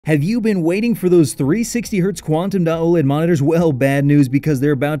Have you been waiting for those 360Hz Quantum OLED monitors? Well, bad news, because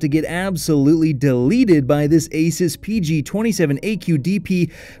they're about to get absolutely deleted by this ASUS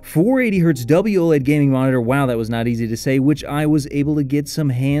PG27AQDP 480Hz WOLED gaming monitor. Wow, that was not easy to say, which I was able to get some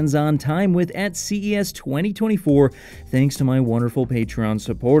hands-on time with at CES 2024 thanks to my wonderful Patreon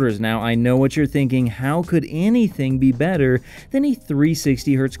supporters. Now, I know what you're thinking, how could anything be better than a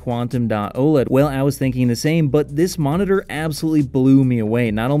 360Hz Quantum OLED? Well, I was thinking the same, but this monitor absolutely blew me away.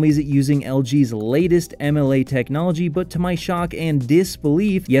 Not only is it using LG's latest MLA technology, but to my shock and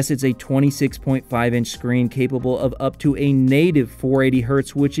disbelief, yes, it's a 26.5-inch screen capable of up to a native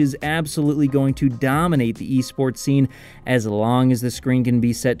 480Hz, which is absolutely going to dominate the esports scene as long as the screen can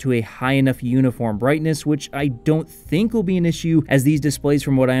be set to a high enough uniform brightness, which I don't think will be an issue, as these displays,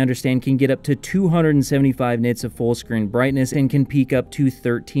 from what I understand, can get up to 275 nits of full screen brightness and can peak up to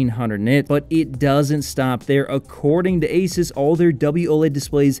 1300 nits. But it doesn't stop there. According to ASUS, all their WOLED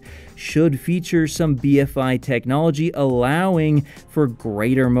displays should feature some BFI technology, allowing for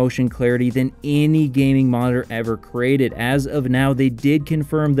greater motion clarity than any gaming monitor ever created. As of now, they did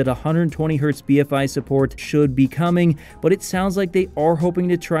confirm that 120Hz BFI support should be coming, but it sounds like they are hoping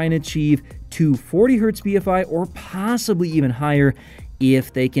to try and achieve 240Hz BFI or possibly even higher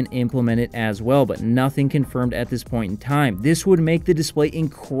if they can implement it as well, but nothing confirmed at this point in time. This would make the display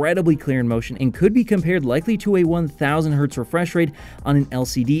incredibly clear in motion and could be compared likely to a 1000Hz refresh rate on an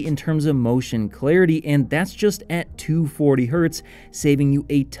LCD in terms of motion clarity, and that's just at 240Hz, saving you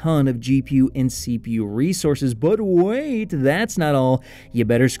a ton of GPU and CPU resources. But wait, that's not all. You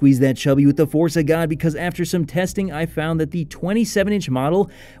better squeeze that chubby with the force of God, because after some testing, I found that the 27-inch model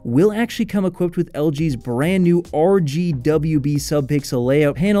will actually come equipped with LG's brand new RGWB subpixel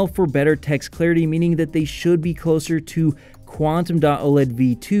layout panel for better text clarity, meaning that they should be closer to Quantum OLED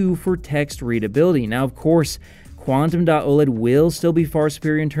V2 for text readability. Now, of course, Quantum OLED will still be far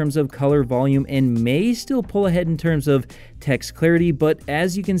superior in terms of color volume and may still pull ahead in terms of text clarity, but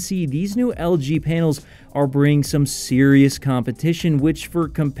as you can see, these new LG panels are bringing some serious competition, which for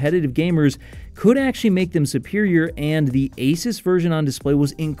competitive gamers could actually make them superior, and the ASUS version on display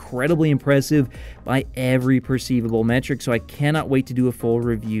was incredibly impressive by every perceivable metric, so I cannot wait to do a full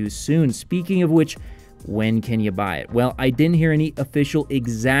review soon. Speaking of which, when can you buy it? Well, I didn't hear any official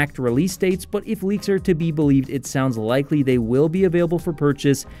exact release dates, but if leaks are to be believed, it sounds likely they will be available for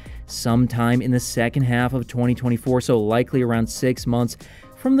purchase sometime in the second half of 2024, so likely around 6 months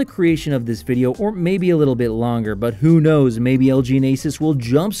from the creation of this video, or maybe a little bit longer, but who knows, maybe LG and ASUS will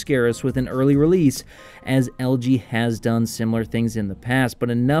jump scare us with an early release, as LG has done similar things in the past.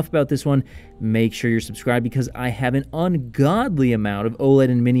 But enough about this one. Make sure you're subscribed, because I have an ungodly amount of OLED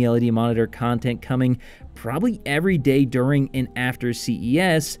and mini LED monitor content coming probably every day during and after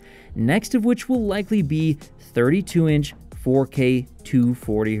CES, next of which will likely be 32-inch 4K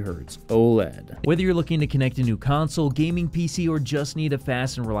 240Hz OLED. Whether you're looking to connect a new console, gaming PC, or just need a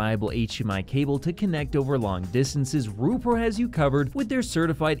fast and reliable HDMI cable to connect over long distances, Rupro has you covered with their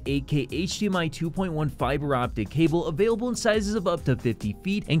certified 8K HDMI 2.1 fiber optic cable, available in sizes of up to 50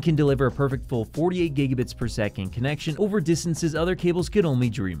 feet and can deliver a perfect full 48 gigabits per second connection over distances other cables could only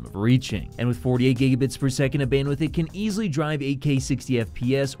dream of reaching. And with 48 gigabits per second of bandwidth, it can easily drive 8K 60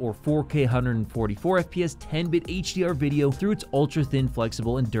 FPS or 4K 144 FPS 10-bit HDR video through its ultra thin,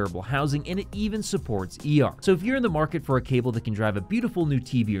 flexible, and durable housing, and it even supports ER. So if you're in the market for a cable that can drive a beautiful new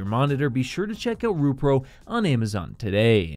TV or monitor, be sure to check out Rupro on Amazon today.